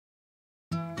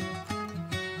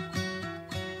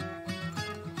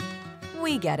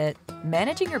We get it.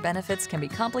 Managing your benefits can be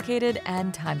complicated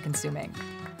and time-consuming.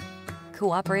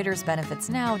 Cooperators Benefits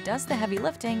Now does the heavy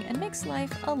lifting and makes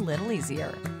life a little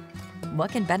easier.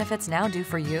 What can Benefits Now do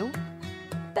for you?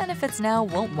 Benefits Now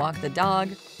won't walk the dog,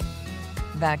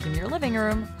 vacuum your living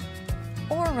room,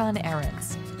 or run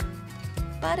errands.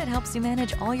 But it helps you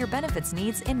manage all your benefits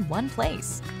needs in one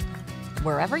place,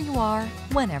 wherever you are,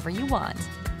 whenever you want.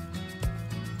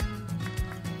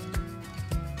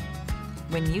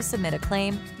 When you submit a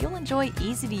claim, you'll enjoy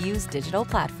easy-to-use digital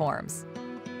platforms.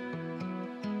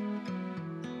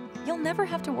 You'll never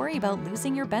have to worry about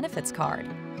losing your benefits card.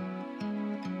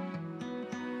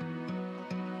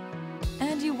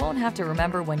 And you won't have to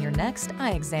remember when your next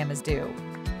eye exam is due.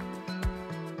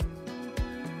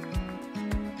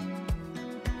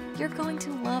 You're going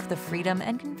to love the freedom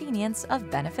and convenience of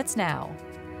Benefits Now.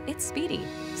 It's speedy,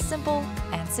 simple,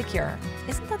 and secure.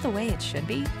 Isn't that the way it should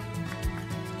be?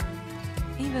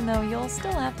 Even though you'll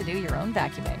still have to do your own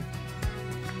vacuuming.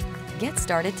 Get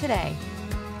started today.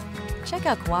 Check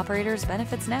out Cooperators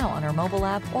Benefits Now on our mobile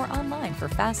app or online for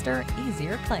faster,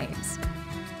 easier claims.